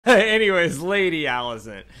Anyways, Lady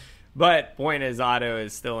Alicent. But point is, Otto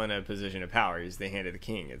is still in a position of power. He's the hand of the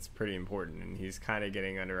king. It's pretty important, and he's kind of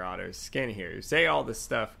getting under Otto's skin here. Say all this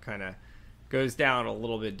stuff kind of goes down a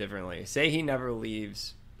little bit differently. Say he never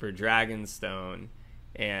leaves for Dragonstone,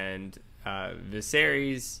 and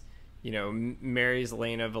Viserys, marries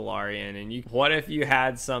Lena Velaryon, and what if you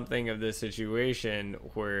had something of this situation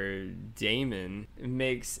where Daemon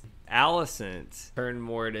makes Alicent turn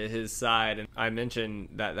more to his side? And I mentioned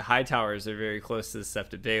that the Hightowers are very close to the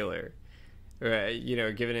Sept of Baelor.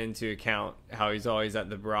 Given into account how he's always at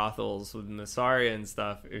the brothels with Mysaria and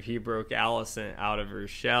stuff, if he broke Alicent out of her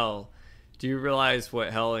shell, do you realize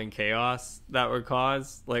what hell and chaos that would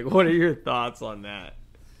cause? Like, what are your thoughts on that?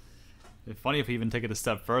 It's funny if he even took it a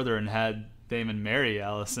step further and had Daemon marry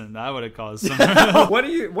Alicent. That would have caused some. What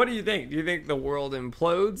do you think? Do you think the world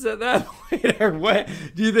implodes at that point, or what?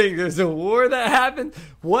 Do you think there's a war that happens?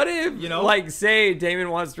 What if, say Daemon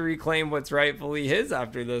wants to reclaim what's rightfully his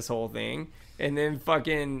after this whole thing, and then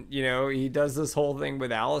fucking, he does this whole thing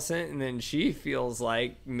with Alicent, and then she feels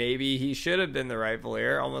like maybe he should have been the rightful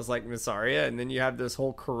heir, almost like Mysaria, and then you have this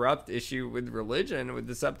whole corrupt issue with religion with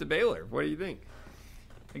the Sept of Baelor. What do you think?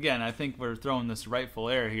 Again, I think we're throwing this rightful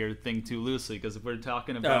heir here thing too loosely, because if we're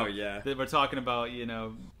talking about,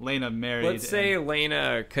 Lena married. Let's say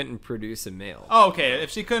Lena couldn't produce a male. Oh, okay. If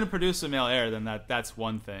she couldn't produce a male heir, then that's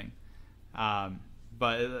one thing.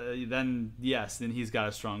 Then he's got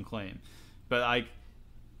a strong claim. But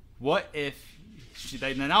what if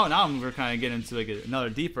now we're kind of getting into another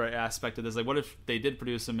deeper aspect of this. Like, what if they did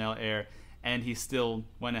produce a male heir and he still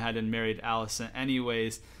went ahead and married Alicent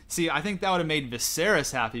anyways? See, I think that would have made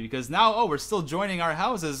Viserys happy, because now, we're still joining our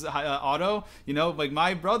houses, Otto.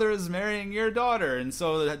 My brother is marrying your daughter, and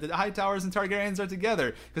so the Hightowers and Targaryens are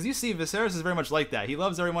together. Because you see, Viserys is very much like that. He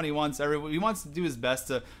loves everyone. He wants to do his best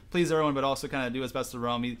to please everyone, but also kind of do his best to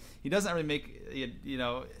Rome. He doesn't really make,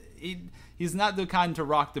 he's not the kind to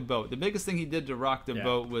rock the boat. The biggest thing he did to rock the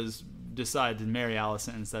boat was decide to marry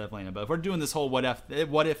Alicent instead of Lena. But if we're doing this whole what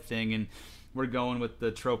if thing, and we're going with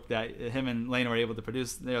the trope that him and Lena were able to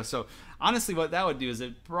produce, so honestly what that would do is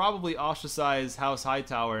it probably ostracize House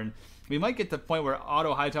Hightower, and we might get to the point where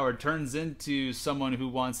Otto Hightower turns into someone who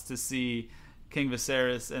wants to see King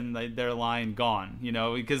Viserys and their line gone,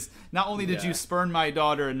 because not only did you spurn my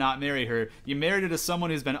daughter and not marry her, you married her to someone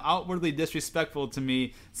who's been outwardly disrespectful to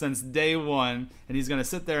me since day one, and he's going to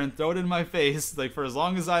sit there and throw it in my face for as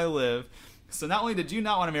long as I live. So not only did you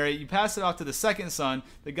not want to marry it, you passed it off to the second son,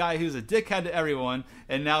 the guy who's a dickhead to everyone,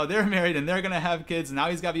 and now they're married and they're going to have kids, and now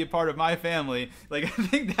he's got to be a part of my family. I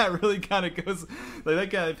think that really kind of goes,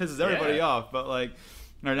 that kind of pisses everybody off, but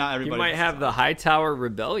or not everybody. You might have the Hightower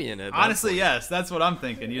Rebellion at that Honestly, point. Yes, that's what I'm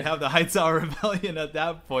thinking. You'd have the Hightower Rebellion at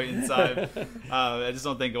that point in time. I just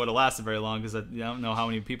don't think it would have lasted very long, because I don't know how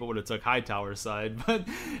many people would have took Hightower's side. But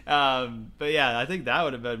yeah, I think that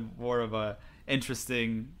would have been more of a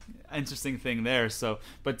interesting thing there. So,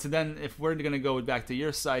 but then if we're going to go back to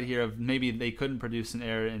your side here of maybe they couldn't produce an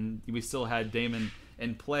heir, and we still had Daemon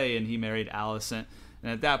in play, and he married Alicent,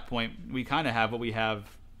 and at that point we kind of have what we have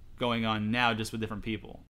going on now, just with different people.